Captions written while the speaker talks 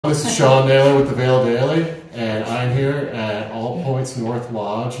This is Sean Naylor with the Vale Daily, and I'm here at All Points North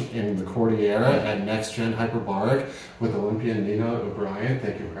Lodge in the Cordillera at Next Gen Hyperbaric with Olympian Nina O'Brien.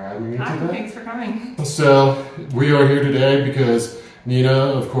 Thank you for having me today. Hi, thanks for coming. So we are here today because Nina,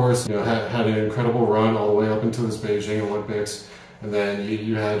 of course, had an incredible run all the way up into this Beijing Olympics, and then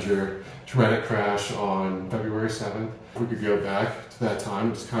you had your traumatic crash on February 7th. If we could go back to that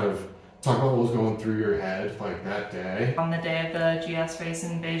time, just kind of talk about what was going through your head like that day. On the day of the GS race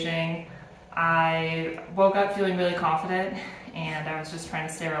in Beijing, I woke up feeling really confident and I was just trying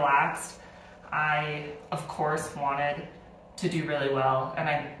to stay relaxed. I, of course, wanted to do really well and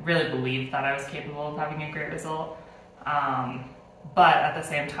I really believed that I was capable of having a great result. But at the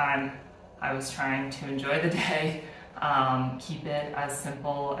same time, I was trying to enjoy the day, keep it as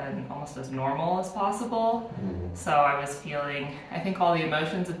simple and almost as normal as possible. So I was feeling, I think, all the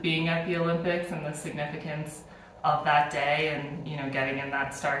emotions of being at the Olympics and the significance of that day and, getting in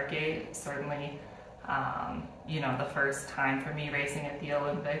that start gate. Certainly, the first time for me racing at the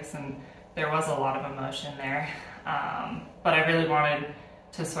Olympics, and there was a lot of emotion there. But I really wanted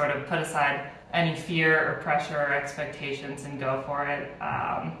to sort of put aside any fear or pressure or expectations and go for it.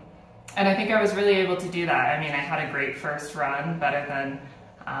 And I think I was really able to do that. I mean, I had a great first run, better than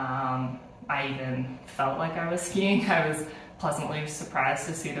I even felt like I was skiing. I was pleasantly surprised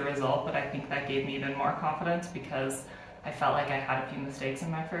to see the result, but I think that gave me even more confidence because I felt like I had a few mistakes in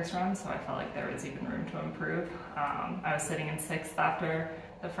my first run, so I felt like there was even room to improve. I was sitting in 6th after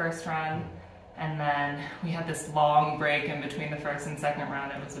the first run, and then we had this long break in between the first and second run.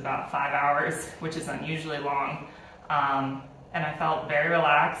 It was about 5 hours, which is unusually long. And I felt very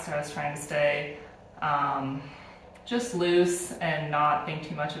relaxed. I was trying to stay just loose and not think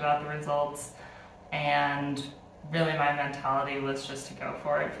too much about the results. And really my mentality was just to go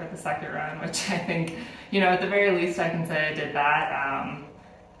for it for the second run, which I think, at the very least I can say I did that.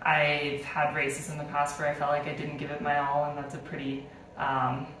 I've had races in the past where I felt like I didn't give it my all, and that's a pretty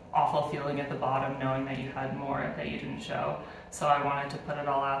awful feeling at the bottom, knowing that you had more that you didn't show. So I wanted to put it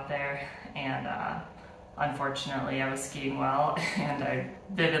all out there, and unfortunately, I was skiing well, and I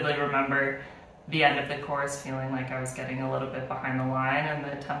vividly remember the end of the course feeling like I was getting a little bit behind the line and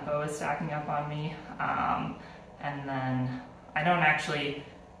the tempo was stacking up on me. And then I don't actually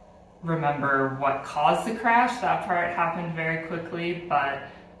remember what caused the crash. That part happened very quickly, but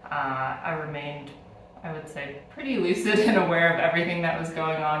I remained, I would say, pretty lucid and aware of everything that was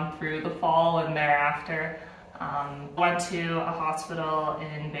going on through the fall and thereafter. Went to a hospital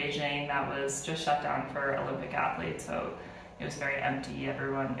in Beijing that was just shut down for Olympic athletes, so it was very empty. It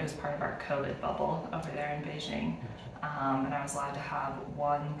was part of our COVID bubble over there in Beijing. And I was allowed to have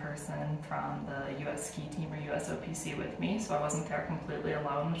one person from the US ski team or USOPC with me, so I wasn't there completely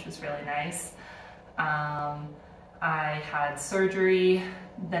alone, which was really nice. I had surgery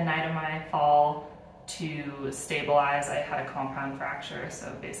the night of my fall to stabilize. I had a compound fracture,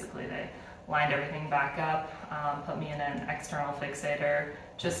 so basically they lined everything back up, put me in an external fixator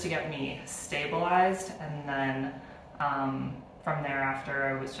just to get me stabilized, and then from thereafter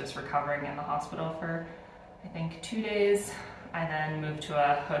I was just recovering in the hospital for I think 2 days. I then moved to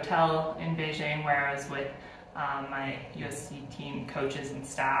a hotel in Beijing where I was with my USC team coaches and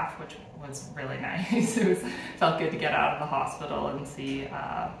staff, which was really nice. Felt good to get out of the hospital and see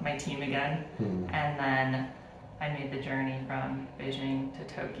my team again. And then I made the journey from Beijing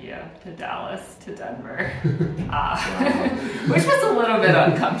to Tokyo to Dallas to Denver, which was a little bit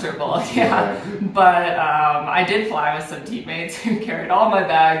uncomfortable, yeah. But I did fly with some teammates who carried all my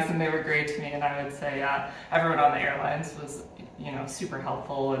bags, and they were great to me. And I would say everyone on the airlines was, super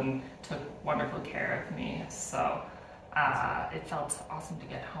helpful and took wonderful care of me. So it felt awesome to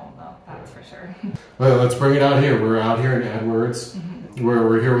get home, though. That's for sure. Well, let's bring it out here. We're out here in Edwards. Where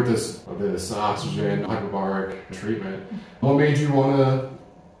we're here with this oxygen hyperbaric treatment. What made you want to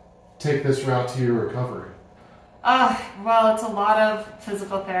take this route to your recovery? Well, it's a lot of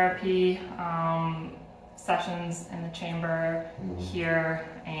physical therapy sessions in the chamber here,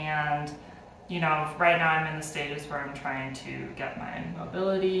 and right now I'm in the stages where I'm trying to get my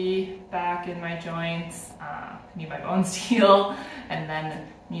mobility back in my joints. I need my bones to heal, and then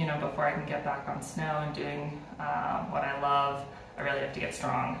before I can get back on snow and doing what I love, I really have to get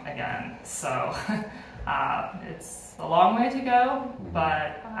strong again. So it's a long way to go,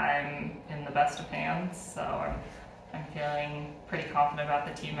 but I'm in the best of hands. So I'm feeling pretty confident about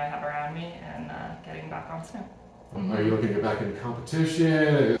the team I have around me and getting back on snow. Are you looking to get back into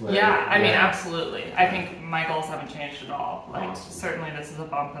competition? Yeah, I mean, absolutely. I think my goals haven't changed at all. Certainly this is a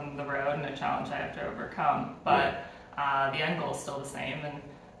bump in the road and a challenge I have to overcome, but the end goal is still the same, and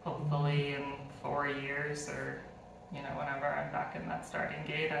hopefully in 4 years or you know, whenever I'm back in that starting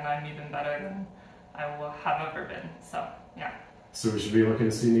gate, and I'm even better than I will have ever been. So, yeah. So we should be looking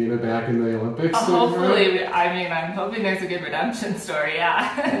to see Nina back in the Olympics? Hopefully, I mean, I'm hoping there's a good redemption story,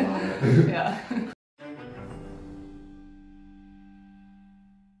 yeah. Yeah.